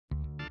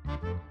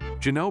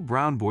Janelle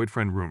Brown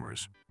boyfriend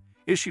rumors.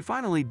 Is she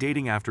finally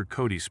dating after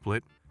Kody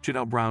split?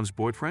 Janelle Brown's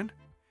boyfriend?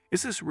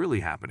 Is this really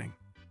happening?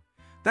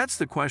 That's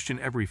the question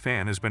every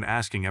fan has been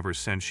asking ever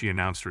since she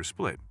announced her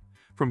split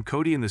from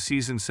Kody in the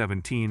season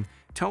 17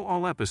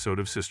 tell-all episode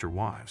of Sister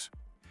Wives.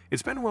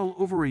 It's been well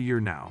over a year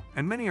now,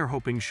 and many are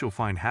hoping she'll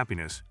find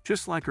happiness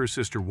just like her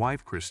sister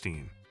wife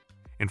Christine.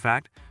 In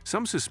fact,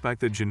 some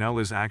suspect that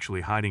Janelle is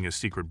actually hiding a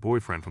secret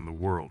boyfriend from the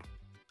world.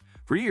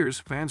 For years,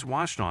 fans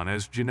watched on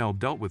as Janelle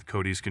dealt with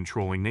Kody's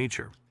controlling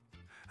nature.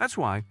 That's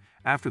why,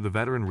 after the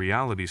veteran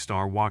reality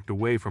star walked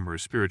away from her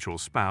spiritual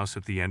spouse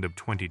at the end of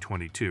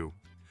 2022,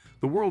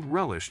 the world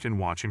relished in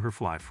watching her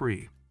fly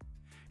free.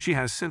 She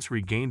has since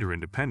regained her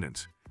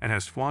independence and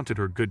has flaunted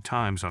her good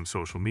times on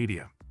social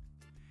media.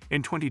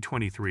 In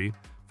 2023,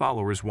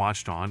 followers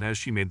watched on as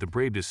she made the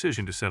brave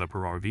decision to set up her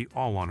RV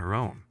all on her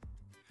own.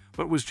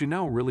 But was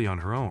Janelle really on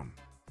her own?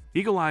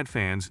 Eagle-eyed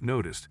fans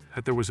noticed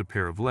that there was a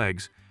pair of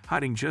legs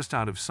hiding just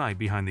out of sight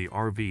behind the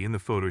RV in the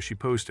photo she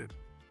posted.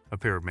 A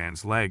pair of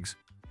man's legs.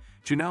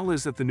 Janelle,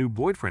 is that the new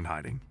boyfriend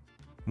hiding?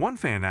 One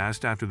fan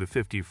asked after the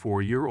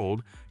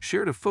 54-year-old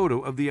shared a photo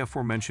of the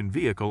aforementioned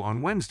vehicle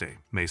on Wednesday,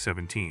 May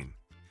 17.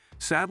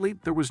 Sadly,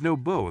 there was no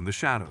beau in the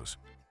shadows.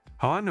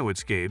 "Huh, no,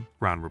 it's Gabe,"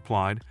 Brown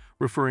replied,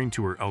 referring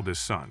to her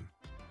eldest son.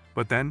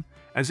 But then,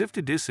 as if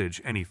to dissuade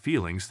any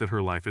feelings that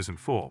her life isn't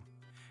full,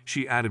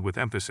 she added with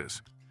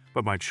emphasis,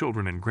 "But my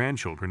children and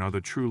grandchildren are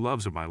the true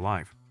loves of my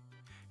life."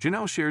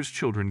 Janelle shares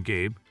children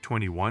Gabe,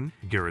 21,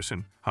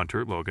 Garrison,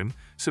 Hunter, Logan,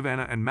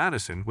 Savannah, and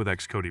Madison with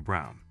ex-Kody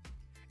Brown.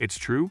 It's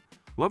true,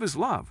 love is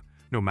love,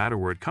 no matter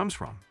where it comes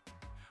from.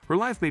 Her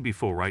life may be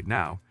full right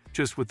now,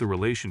 just with the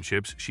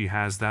relationships she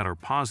has that are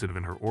positive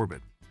in her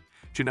orbit.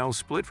 Janelle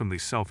split from the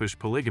selfish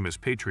polygamous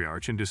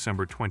patriarch in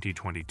December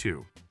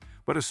 2022,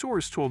 but a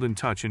source told In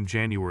Touch in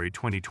January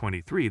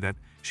 2023 that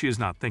she is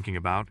not thinking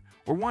about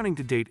or wanting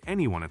to date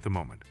anyone at the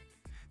moment.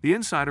 The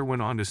insider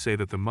went on to say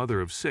that the mother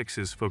of 6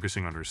 is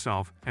focusing on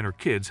herself and her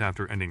kids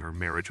after ending her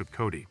marriage with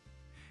Kody.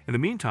 In the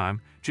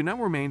meantime,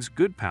 Janelle remains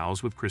good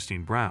pals with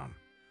Christine Brown,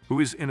 who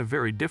is in a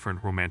very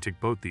different romantic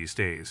boat these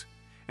days,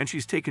 and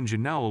she's taken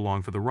Janelle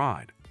along for the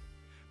ride.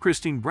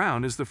 Christine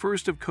Brown is the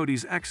first of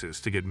Kody's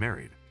exes to get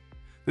married.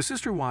 The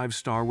Sister Wives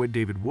star wed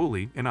David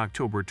Woolley in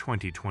October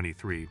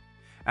 2023,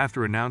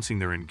 after announcing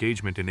their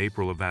engagement in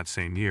April of that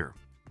same year.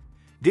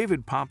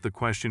 David popped the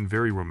question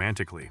very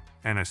romantically,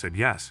 and I said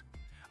yes.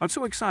 "I'm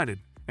so excited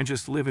and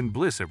just live in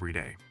bliss every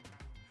day,"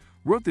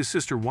 wrote the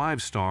Sister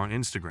Wives star on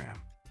Instagram.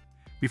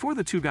 Before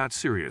the two got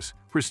serious,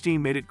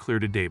 Christine made it clear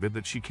to David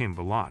that she came with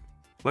a lot.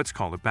 "Let's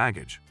call it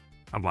baggage.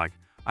 I'm like,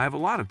 I have a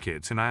lot of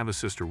kids and I have a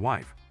sister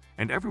wife,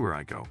 and everywhere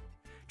I go,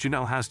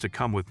 Janelle has to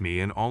come with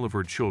me and all of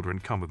her children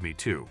come with me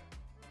too.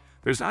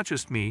 There's not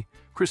just me."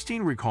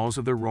 Christine recalls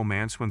of their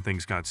romance when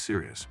things got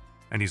serious,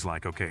 and he's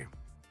like, okay.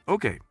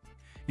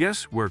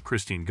 Yes, where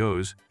Christine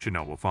goes,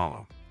 Janelle will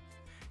follow.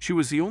 She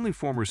was the only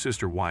former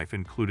sister wife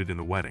included in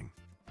the wedding.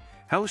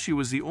 Hell, she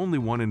was the only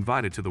one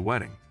invited to the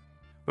wedding.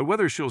 But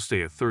whether she'll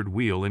stay a third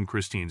wheel in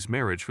Christine's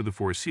marriage for the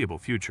foreseeable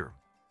future,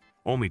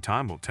 only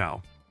time will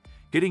tell.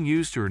 Getting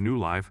used to her new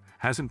life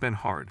hasn't been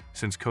hard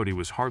since Kody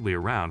was hardly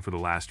around for the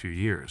last few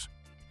years.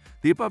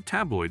 The above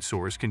tabloid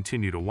source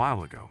continued a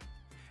while ago,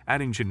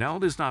 adding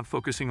Janelle is not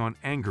focusing on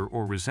anger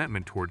or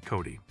resentment toward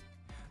Kody.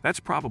 That's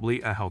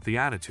probably a healthy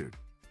attitude.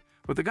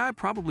 But the guy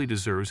probably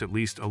deserves at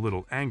least a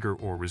little anger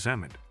or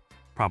resentment.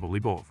 Probably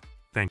both.